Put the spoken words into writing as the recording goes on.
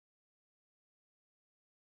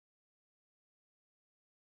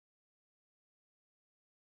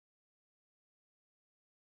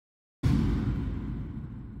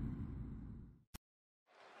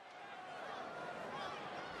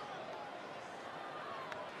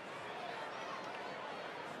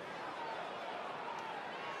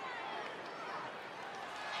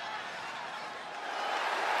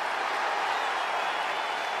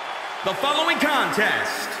The following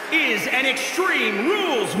contest is an Extreme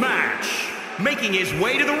Rules match. Making his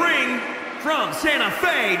way to the ring from Santa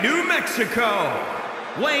Fe, New Mexico.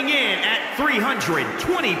 Weighing in at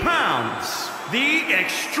 320 pounds, the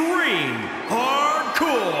Extreme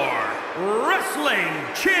Hardcore Wrestling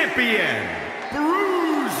Champion,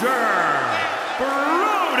 Bruiser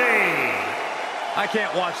Brody. I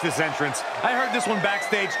can't watch this entrance. I heard this one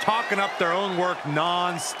backstage talking up their own work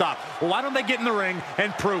non-stop. Well, why don't they get in the ring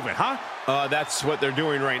and prove it, huh? That's what they're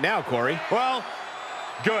doing right now, Corey. Well,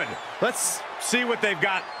 good. Let's see what they've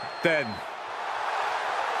got then.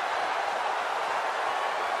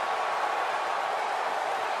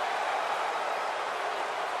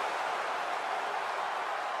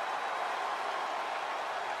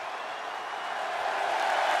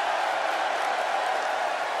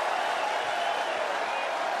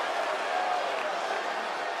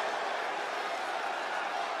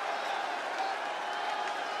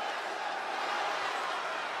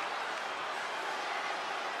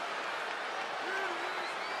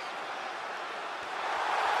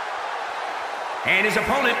 And his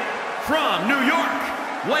opponent from New York,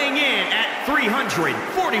 weighing in at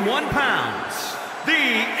 341 pounds, the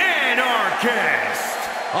Anarchist.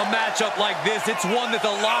 A matchup like this, it's one that the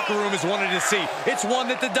locker room has wanted to see. It's one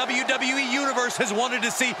that the WWE Universe has wanted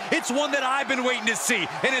to see. It's one that I've been waiting to see,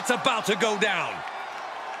 and it's about to go down.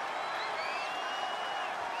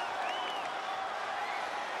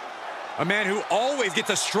 A man who always gets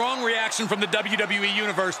a strong reaction from the WWE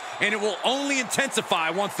Universe, and it will only intensify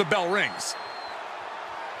once the bell rings.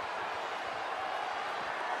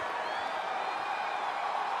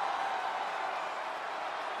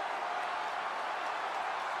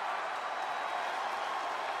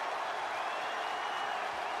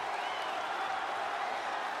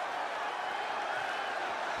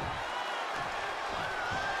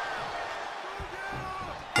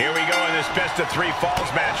 Here we go in this best-of-3 falls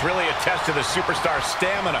match. Really a test of the superstar's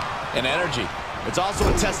stamina and energy. It's also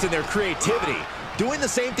a test in their creativity. Doing the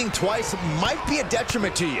same thing twice might be a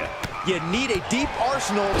detriment to you. You need a deep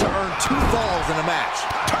arsenal to earn 2 falls in a match.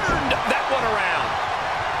 Turned that one around.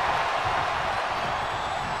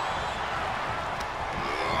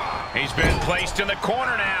 He's been placed in the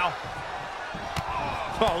corner now.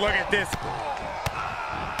 Oh, look at this.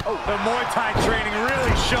 Oh, the Muay Thai training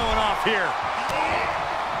really showing off here.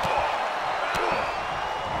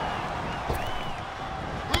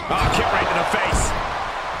 Oh, kick right to the face.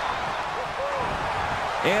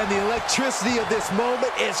 And the electricity of this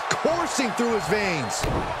moment is coursing through his veins.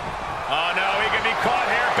 Oh, no, he can be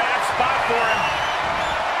caught here. Bad spot for him.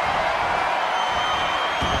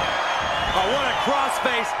 Oh, what a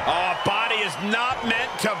crossface. Oh, body is not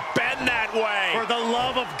meant to bend that way. For the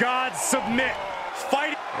love of God, submit.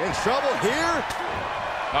 Fight. In trouble here.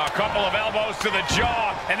 A couple of elbows to the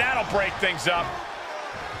jaw, and that'll break things up.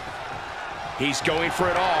 He's going for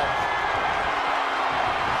it all.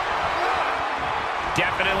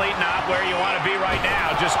 Definitely not where you want to be right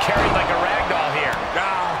now. Just carried like a rag doll here.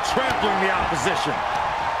 Trampling the opposition.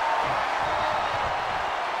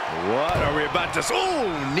 What are we about to... Oh,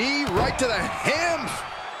 knee right to the hams.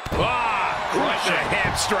 Right to the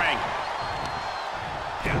hamstring.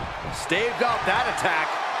 Staved off that attack.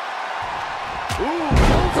 Ooh,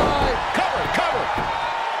 bullseye. Cover.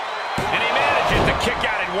 And he manages to kick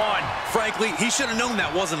out at 1. Frankly, he should have known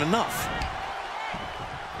that wasn't enough.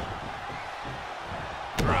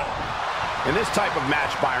 In this type of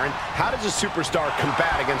match, Byron, how does a superstar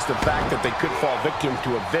combat against the fact that they could fall victim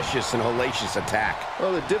to a vicious and hellacious attack?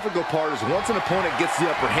 Well, the difficult part is once an opponent gets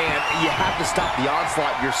the upper hand, you have to stop the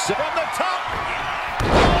onslaught yourself. From the top!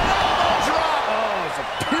 Elbow drop! Oh, it's a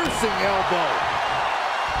piercing elbow.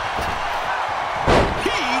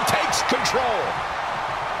 He takes control.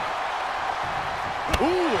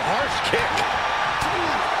 Ooh, harsh kick.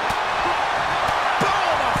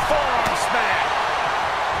 Boom, a forearm smack.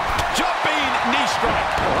 Jumping knee strike.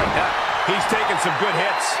 I like that. He's taking some good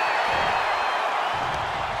hits.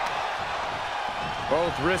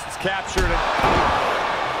 Both wrists captured.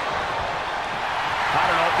 I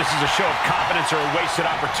don't know if this is a show of confidence or a wasted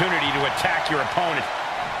opportunity to attack your opponent.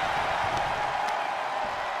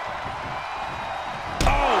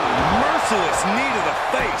 Oh, merciless knee to the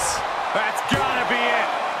face. That's gotta be it.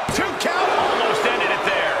 2 count. Almost ended it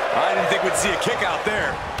there. I didn't think we'd see a kick out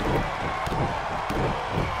there.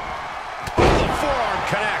 The forearm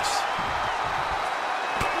connects.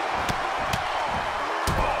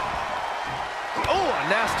 Oh, a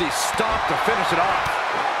nasty stop to finish it off.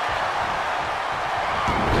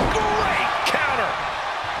 Great counter.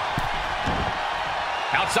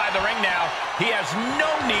 Outside the ring now. He has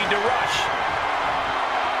no need to rush.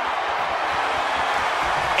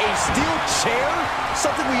 A A steel chair?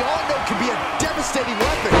 Something we all know can be a devastating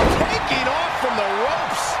weapon. Taking off from the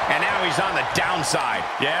ropes. And now he's on the downside.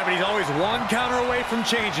 Yeah, but he's always one counter away from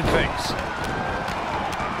changing things.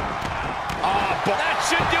 But that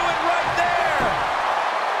should do it right there.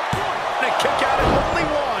 And a kick out at only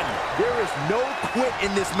one. There is no quit in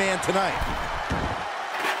this man tonight.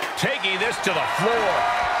 Taking this to the floor.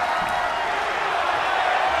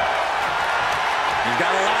 He's got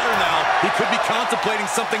a ladder now. He could be contemplating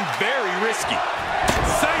something very risky.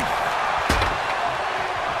 Safe.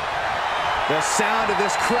 The sound of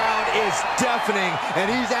this crowd is deafening, and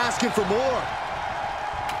he's asking for more.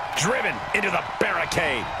 Driven into the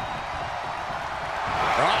barricade.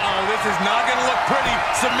 Uh-oh, this is not going to look pretty.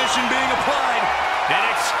 Submission being applied. An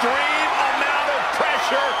extreme amount of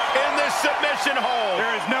pressure in this submission hold.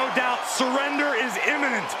 There is no doubt surrender is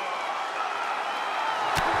imminent.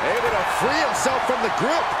 Able to free himself from the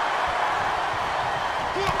grip.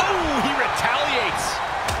 Oh, he retaliates.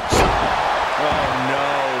 Oh,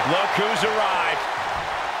 no. Look who's arrived.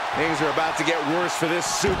 Things are about to get worse for this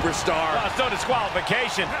superstar. Oh, it's no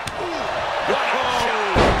disqualification. What a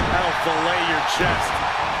shot. That'll fillet your chest.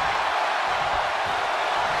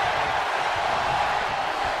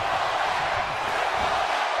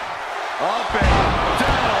 Up and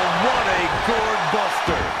down. What a gourd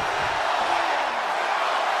buster.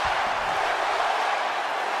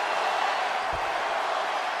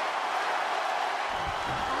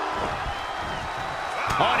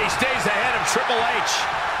 Oh, and he stays ahead of Triple H.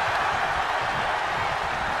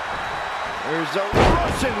 There's a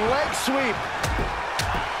Russian leg sweep.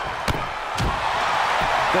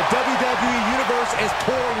 The WWE Universe is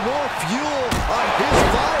pouring more fuel on his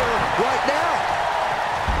fire right now.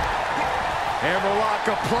 Hammerlock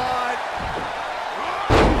applied.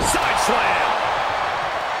 Side slam.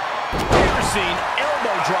 Piercing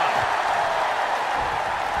elbow drop.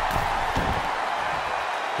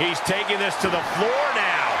 He's taking this to the floor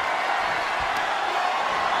now.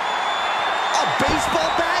 A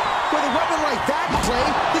baseball bat? With a weapon like that in play,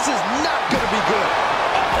 this is not going to be good.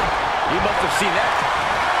 You must have seen that.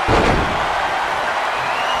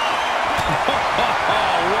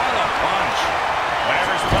 What a punch.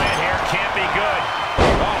 Whatever's playing here can't be good.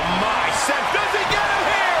 Oh, my. Seth, does he get him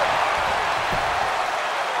here?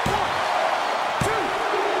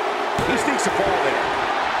 1, 2. He sneaks a ball there.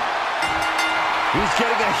 He's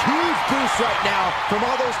getting a huge boost right now from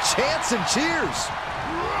all those chants and cheers.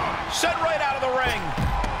 Sent right out of the ring.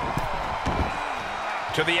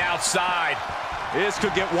 To the outside. This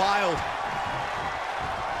could get wild.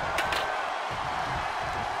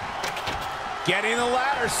 Getting the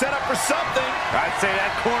ladder set up for something. I'd say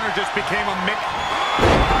that corner just became a mix.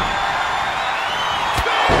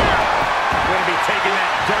 Going to be taking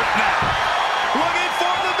that dirt now. Looking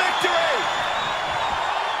for the victory.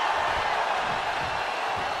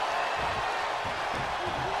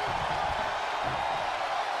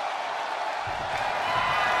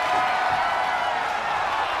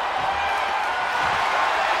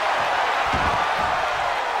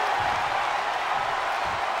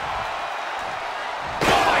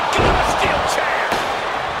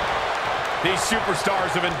 These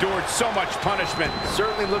superstars have endured so much punishment.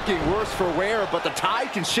 Certainly looking worse for wear, but the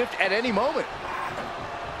tide can shift at any moment.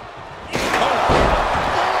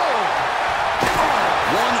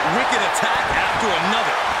 One wicked attack after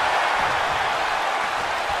another.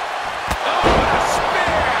 Oh, what a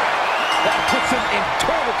spear! That puts him in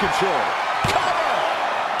total control. Cover!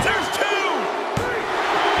 There's 2!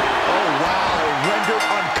 Oh, wow. Rendered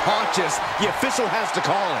unconscious. The official has to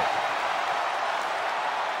call it.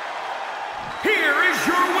 Here is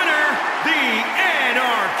your winner, the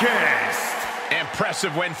Anarchist.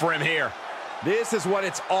 Impressive win for him here. This is what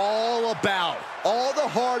it's all about. All the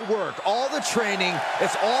hard work, all the training,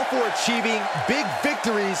 it's all for achieving big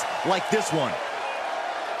victories like this one.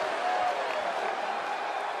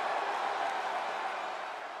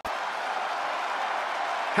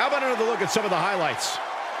 How about another look at some of the highlights?